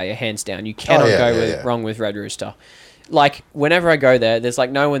Australia, hands down. You cannot go wrong with Red Rooster. Like, whenever I go there, there's,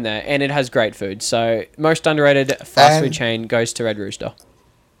 like, no one there, and it has great food. So, most underrated fast food chain goes to Red Rooster.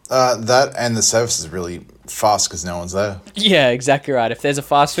 That and the service is really fast because no one's there. Yeah, exactly right. If there's a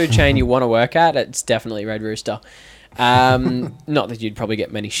fast food chain you want to work at, it's definitely Red Rooster. Not that you'd probably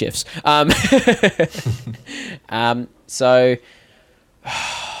get many shifts. So,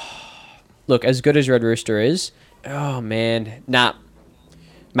 look, as good as Red Rooster is, oh man, nah,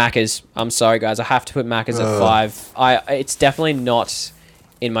 Macca's. I'm sorry, guys. I have to put Macca's at 5. It's definitely not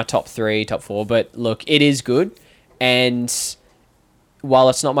in my top 3, top 4, but look, it is good, and while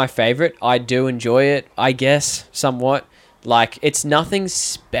it's not my favorite, I do enjoy it, I guess, somewhat. Like, it's nothing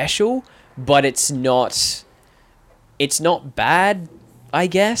special, but it's not bad, I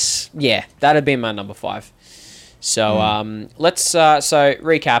guess. Yeah, that'd be my number 5. So, let's, so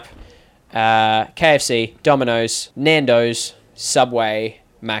recap. KFC, Domino's, Nando's, Subway,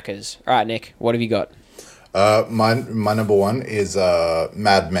 Macca's. All right, Nick, what have you got? My number 1 is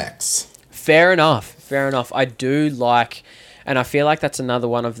Mad Max. Fair enough. I do like, and I feel like that's another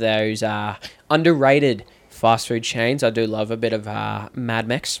one of those underrated fast food chains. I do love a bit of Mad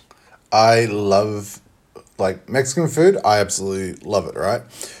Max. I love, like, Mexican food. I absolutely love it, right?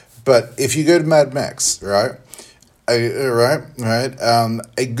 But if you go to Mad Max, right? A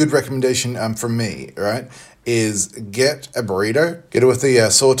good recommendation from me, right, is get a burrito. Get it with the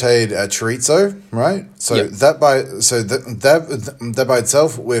sautéed chorizo, right? So that by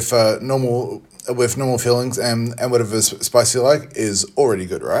itself with normal fillings and whatever spice you like is already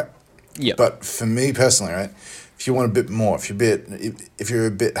good, right? Yeah. But for me personally, right, if you want a bit more, if you're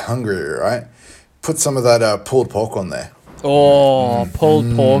a bit hungry, right, put some of that pulled pork on there. Oh,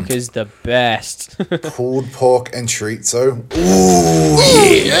 pulled pork is the best. Pulled pork and chorizo. Ooh,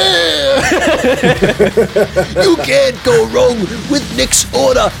 yeah! You can't go wrong with Nick's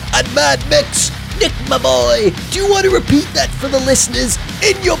order at Mad Max. Nick, my boy, do you want to repeat that for the listeners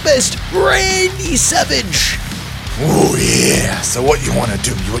in your best Randy Savage? Oh, yeah. So what you want to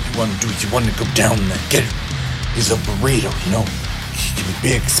do, is you want to go down there, get it. It's a burrito, you know. It can be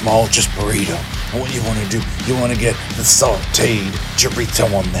big, small, just burrito. And what you want to do, you want to get the sauteed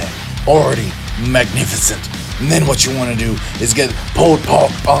chorizo on there. Already magnificent. And then what you want to do is get pulled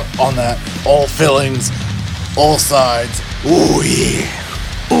pork on that. All fillings, all sides. Ooh, yeah.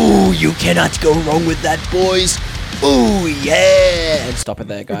 Ooh, you cannot go wrong with that, boys. Ooh, yeah. And stop it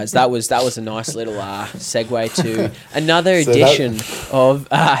there, guys. That was a nice little segue to another edition of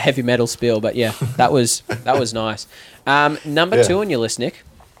Heavy Metal Spiel. But yeah, that was nice. Number 2 on your list, Nick.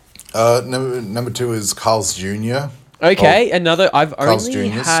 Number 2 is Carl's Jr. Okay, another. I've only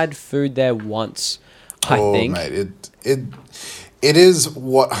had food there once. I think. Mate, it is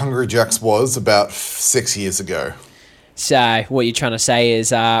what Hungry Jack's was about 6 years ago. So what you're trying to say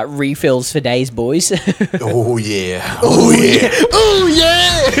is refills for days, boys. Oh yeah. Oh yeah. Oh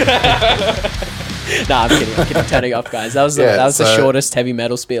yeah. Nah, I'm kidding. Turning off, guys. That was the shortest heavy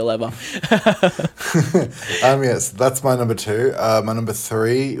metal spiel ever. Yes, that's my number 2. My number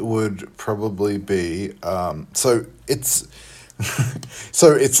 3 would probably be so it's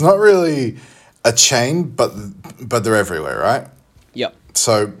not really a chain, but they're everywhere, right? Yep.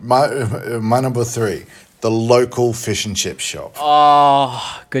 So my number 3, the local fish and chip shop.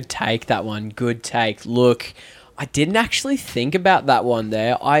 Oh, good take, that one. Good take. Look, I didn't actually think about that one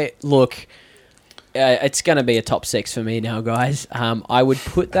there. It's going to be a top 6 for me now, guys. I would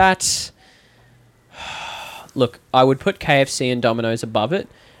put that... Look, I would put KFC and Domino's above it,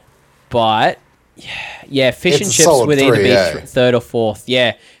 but yeah, fish and chips would either be 3rd or 4th.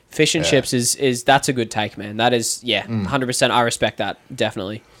 Yeah, fish and chips is that's a good take, man. That is 100%. I respect that,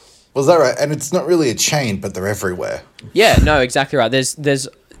 definitely. Was that right? And it's not really a chain, but they're everywhere. Yeah, no, exactly right. There's a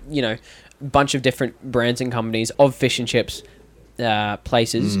bunch of different brands and companies of fish and chips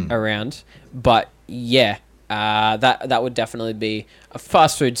places around, but yeah. That would definitely be a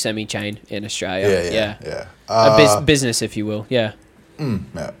fast food semi-chain in Australia. Yeah. A business, if you will. Yeah.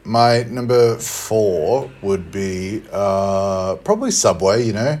 My number 4 would be probably Subway.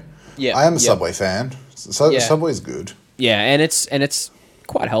 You know. Yeah. I am a Subway fan. Subway's good. Yeah, and it's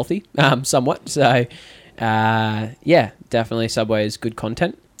quite healthy, somewhat. So, definitely Subway is good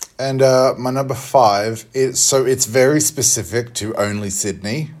content. And my number 5 it's very specific to only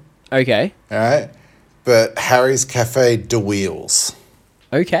Sydney. Okay. All right. But Harry's Cafe de Wheels.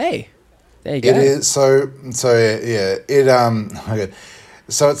 Okay. There you go. It is okay.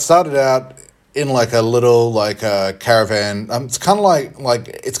 So it started out in like a little like caravan. It's kind of like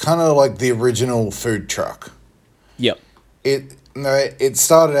the original food truck. Yep. It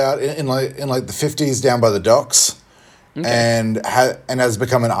started out in like the 50s down by the docks. Okay. And has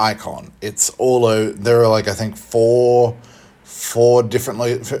become an icon. It's all over. There are like I think four different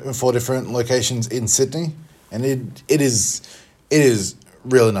locations in Sydney, and it is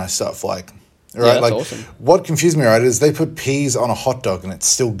really nice stuff. Like, right, that's awesome. What confused me, right, is they put peas on a hot dog and it's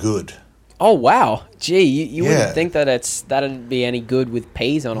still good. Oh wow! Gee, you wouldn't think that'd be any good with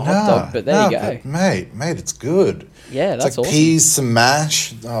peas on a hot dog, but there you go. But mate, it's good. Yeah, that's it's like awesome. Peas, some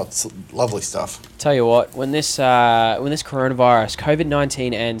mash. Oh, it's lovely stuff. Tell you what, when this coronavirus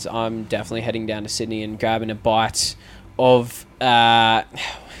COVID-19 ends, I'm definitely heading down to Sydney and grabbing a bite of what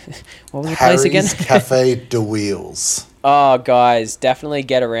was the place again? Harry's Cafe de Wheels. Oh, guys, definitely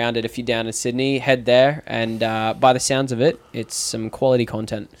get around it if you're down in Sydney. Head there, and by the sounds of it, it's some quality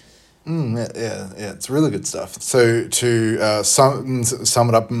content. Yeah, it's really good stuff. So to sum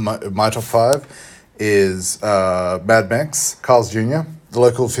it up, my top 5 is Mad Max, Carl's Jr., the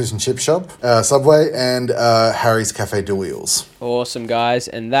local fish and chip shop, Subway, and Harry's Cafe de Wheels. Awesome, guys,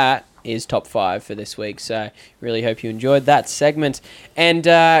 and that is top 5 for this week. So really hope you enjoyed that segment. And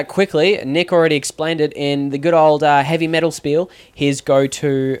quickly, Nick already explained it in the good old heavy metal spiel, his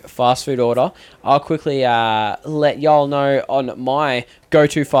go-to fast food order. I'll quickly let y'all know on my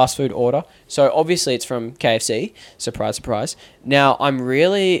go-to fast food order. So obviously it's from KFC. Surprise, surprise. Now I'm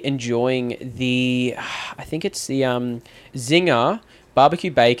really enjoying I think it's the Zinger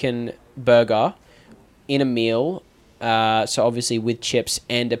barbecue bacon burger in a meal. So obviously with chips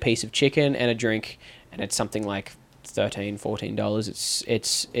and a piece of chicken and a drink, and it's something like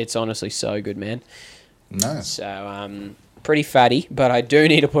 $13-14. It's honestly so good, man. Nice. So pretty fatty, but I do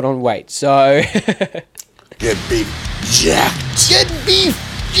need to put on weight. So get beef jacked. Get beef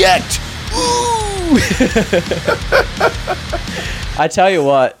jacked. Ooh. I tell you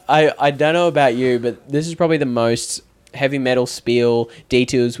what, I don't know about you, but this is probably the most heavy metal spiel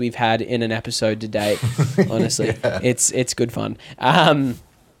details we've had in an episode to date. Honestly, it's good fun. All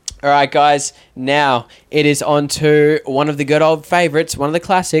right, guys. Now it is on to one of the good old favorites, one of the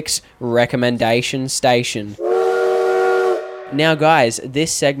classics, Recommendation Station. Now, guys,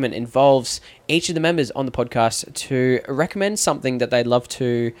 this segment involves each of the members on the podcast to recommend something that they'd love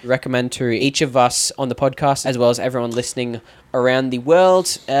to recommend to each of us on the podcast, as well as everyone listening around the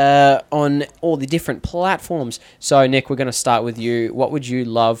world on all the different platforms. So, Nick, we're going to start with you. What would you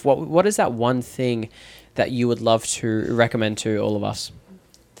love? What is that one thing that you would love to recommend to all of us?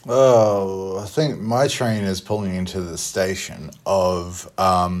 Oh, I think my train is pulling into the station of...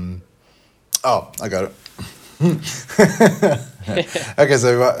 I got it.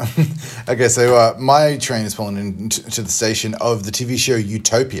 Okay, so my train is pulling into the station of the TV show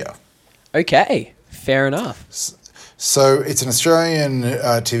Utopia. Okay, fair enough. So it's an Australian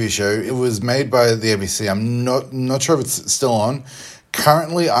TV show. It was made by the ABC. I'm not sure if it's still on.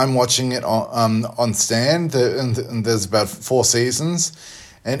 Currently, I'm watching it on Stan, and there's about 4 seasons,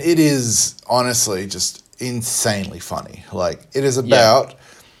 and it is honestly just insanely funny. Like, it is about. Yeah.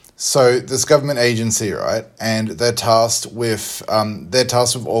 So this government agency, right, and they're tasked with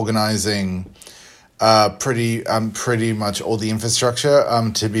organizing pretty much all the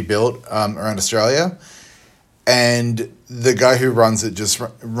infrastructure to be built around Australia, and the guy who runs it just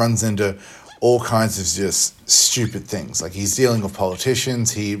runs into all kinds of just stupid things. Like, he's dealing with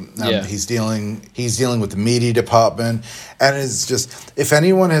politicians, he's dealing with the media department, and it's just, if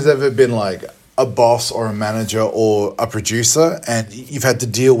anyone has ever been like a boss or a manager or a producer, and you've had to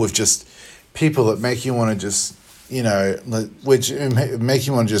deal with just people that make you want to just, which make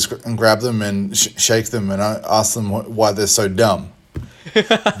you want to just grab them and shake them and ask them why they're so dumb.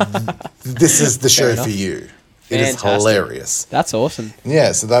 This is the show for you. It is hilarious. That's awesome.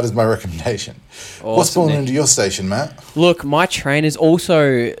 Yeah, so that is my recommendation. Awesome, what's pulling into your station, Matt? Look, my train is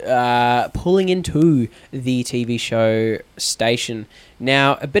also pulling into the TV show station.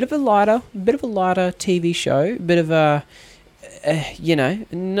 Now, a bit of a lighter TV show, a bit of a,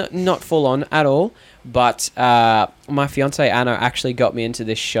 not full on at all. But my fiance Anna actually got me into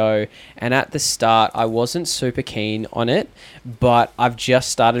this show, and at the start I wasn't super keen on it, but I've just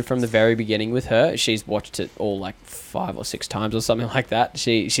started from the very beginning with her. She's watched it all like 5 or 6 times or something like that.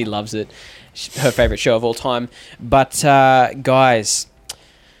 She loves it. Her favorite show of all time. But guys,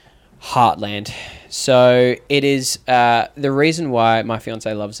 Heartland. So it is the reason why my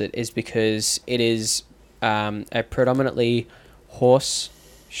fiance loves it is because it is a predominantly horse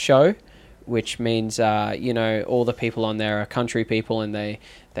show, which means all the people on there are country people, and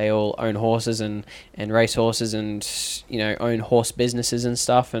they all own horses and race horses and, you know, own horse businesses and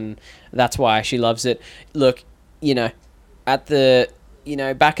stuff, and that's why she loves it. Look, you know, back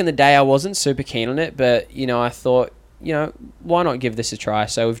in the day I wasn't super keen on it, but, you know, I thought, you know, why not give this a try?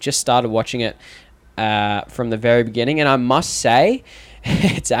 So we've just started watching it from the very beginning, and I must say,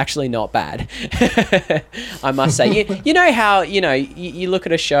 it's actually not bad. I must say, you know how, you know, you look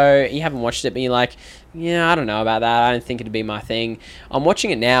at a show, you haven't watched it, but you're like, yeah, I don't know about that. I don't think it'd be my thing. I'm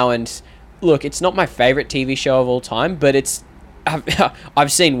watching it now, and look, it's not my favorite TV show of all time, but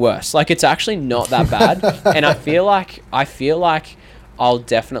I've seen worse. Like, it's actually not that bad, and I feel like I'll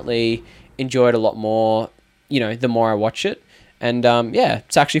definitely enjoy it a lot more, you know, the more I watch it. And yeah,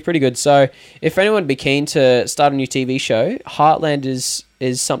 it's actually pretty good. So if anyone would be keen to start a new TV show, Heartland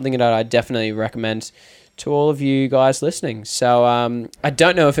is something that I definitely recommend to all of you guys listening. So I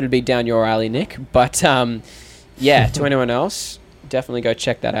don't know if it'll be down your alley, Nick, but yeah, to anyone else, definitely go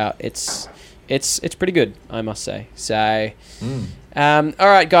check that out. It's pretty good, I must say. So all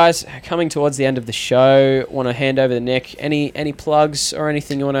right, guys, coming towards the end of the show, want to hand over to Nick. Any plugs or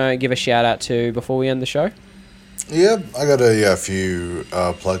anything you want to give a shout out to before we end the show? Yeah, I got a few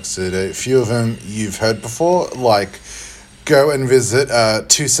plugs today. A few of them you've heard before, like go and visit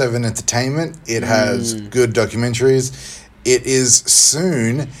 27 Entertainment. It has good documentaries. It is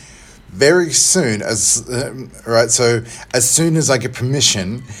soon, very soon, so as soon as I get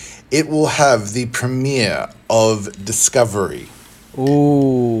permission, it will have the premiere of Discovery.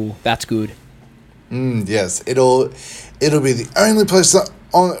 Ooh, that's good. Yes, it'll be the only place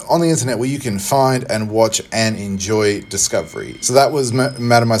on the internet where you can find and watch and enjoy Discovery. So that was Matt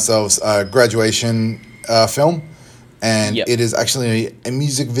and myself's graduation film, and It is actually a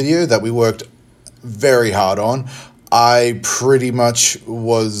music video that we worked very hard on. I pretty much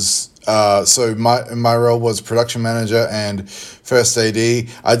was so my role was production manager and first AD.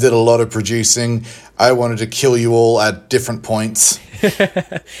 I did a lot of producing. I wanted to kill you all at different points.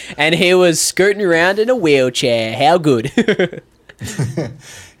 And he was scooting around in a wheelchair. How good.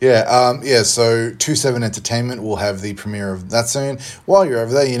 So 27 Entertainment will have the premiere of that soon. While you're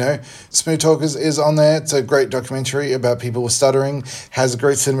over there, you know, Smooth Talkers is on there. It's a great documentary about people with stuttering, has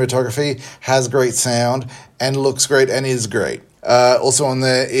great cinematography, has great sound, and looks great and is great. Also on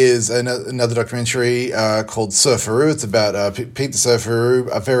there is another documentary called Surfaroo. It's about Pete the Surfaroo,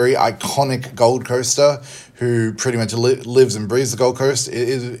 a very iconic Gold Coaster who pretty much lives and breathes the Gold Coast.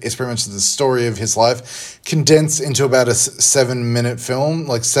 It's pretty much the story of his life, condensed into about a 7-minute film,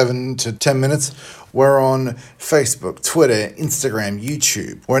 like 7 to 10 minutes. We're on Facebook, Twitter, Instagram,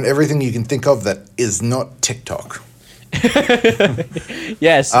 YouTube. We're on everything you can think of that is not TikTok.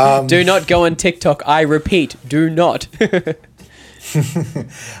 Yes, do not go on TikTok. I repeat, do not.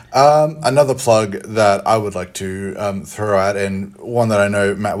 Another plug that I would like to throw out, and one that I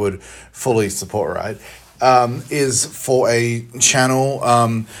know Matt would fully support, right, is for a channel.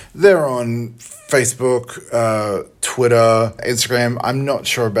 They're on Facebook, Twitter, Instagram. I'm not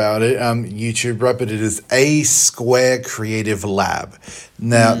sure about it. YouTube, right? But it is A Square Creative Lab.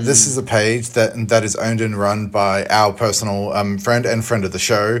 Now, this is a page that is owned and run by our personal friend and friend of the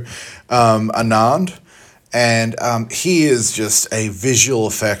show, Anand. And he is just a visual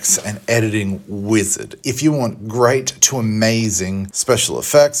effects and editing wizard. If you want great to amazing special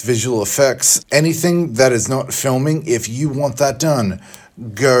effects, visual effects, anything that is not filming, if you want that done,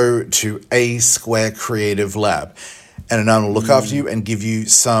 go to A Square Creative Lab. And Anan will look after you and give you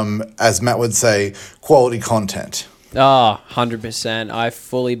some, as Matt would say, quality content. 100%. I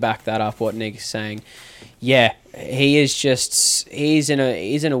fully back that up, what Nick's saying. Yeah, he is just, he's in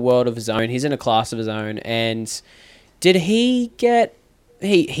a world of his own. He's in a class of his own. And did he get,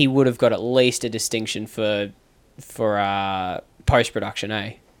 he would have got at least a distinction for post-production,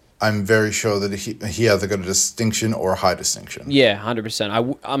 eh? I'm very sure that he either got a distinction or a high distinction. Yeah,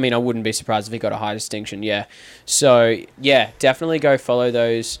 100%. I mean, I wouldn't be surprised if he got a high distinction, yeah. So, yeah, definitely go follow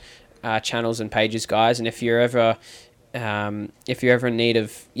those channels and pages, guys. And if you're ever in need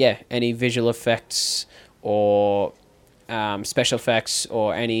of, any visual effects or special effects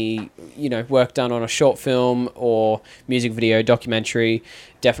or any, work done on a short film or music video, documentary,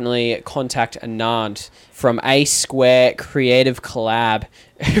 definitely contact Anand from A Square Creative Collab.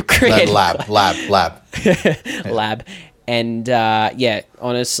 Lab. And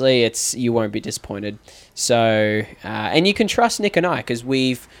honestly, you won't be disappointed. So, and you can trust Nick and I because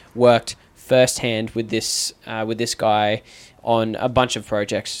we've worked firsthand with this guy on a bunch of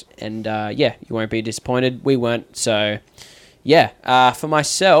projects, and you won't be disappointed. We weren't. So, for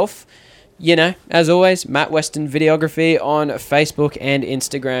myself, as always, Matt Weston Videography on Facebook and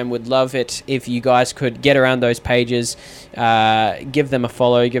Instagram. Would love it if you guys could get around those pages, give them a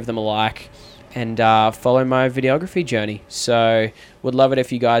follow, give them a like, and follow my videography journey. So would love it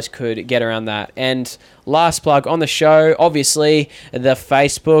if you guys could get around that. And last plug on the show, obviously, the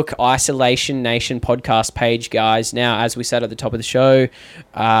Facebook Isolation Nation podcast page, guys. Now, as we said at the top of the show,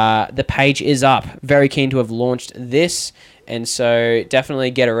 the page is up. Very keen to have launched this, and so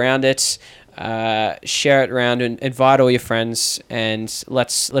definitely get around it. Share it around and invite all your friends, and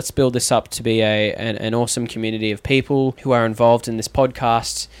let's build this up to be an awesome community of people who are involved in this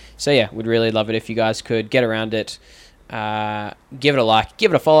podcast. So yeah, would really love it if you guys could get around it, give it a like,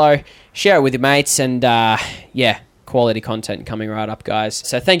 give it a follow, share it with your mates, and quality content coming right up, guys.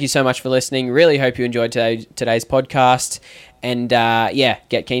 So thank you so much for listening. Really hope you enjoyed today's podcast, and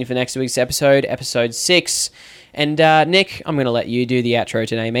get keen for next week's episode 6. And Nick, I'm going to let you do the outro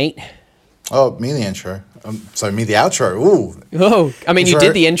today, mate. Oh, me the intro. Me the outro. Ooh. Oh, I mean, intro. You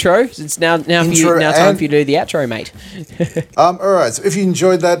did the intro. It's now time for you to do the outro, mate. All right. So if you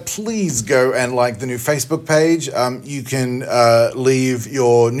enjoyed that, please go and like the new Facebook page. You can leave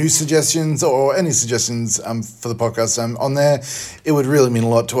your new suggestions or any suggestions for the podcast on there. It would really mean a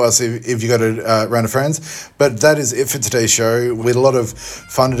lot to us if you got a round of friends. But that is it for today's show. We had a lot of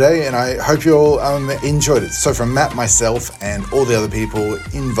fun today, and I hope you all enjoyed it. So from Matt, myself, and all the other people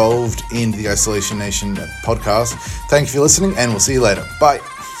involved in the Isolation Nation podcast, thank you for listening, and we'll see you later. Bye.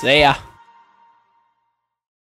 See ya.